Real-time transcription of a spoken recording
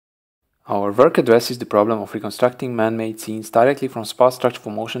Our work addresses the problem of reconstructing man-made scenes directly from sparse structure for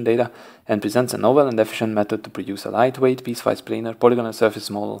motion data and presents a novel and efficient method to produce a lightweight piecewise planar polygonal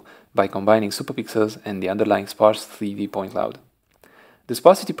surface model by combining superpixels and the underlying sparse 3D point cloud. The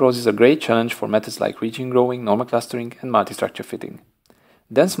sparsity poses a great challenge for methods like region growing, normal clustering, and multi-structure fitting.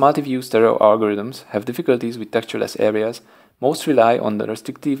 Dense multi-view stereo algorithms have difficulties with textureless areas, most rely on the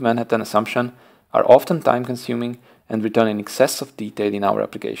restrictive Manhattan assumption, are often time-consuming, and return in excess of detail in our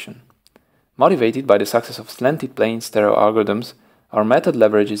application. Motivated by the success of slanted plane stereo algorithms, our method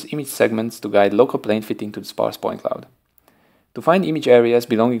leverages image segments to guide local plane fitting to the sparse point cloud. To find image areas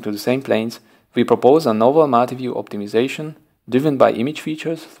belonging to the same planes, we propose a novel multi-view optimization driven by image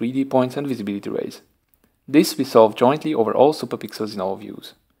features, 3D points, and visibility rays. This we solve jointly over all superpixels in our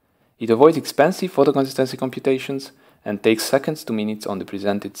views. It avoids expensive photoconsistency computations and takes seconds to minutes on the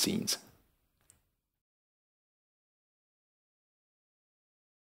presented scenes.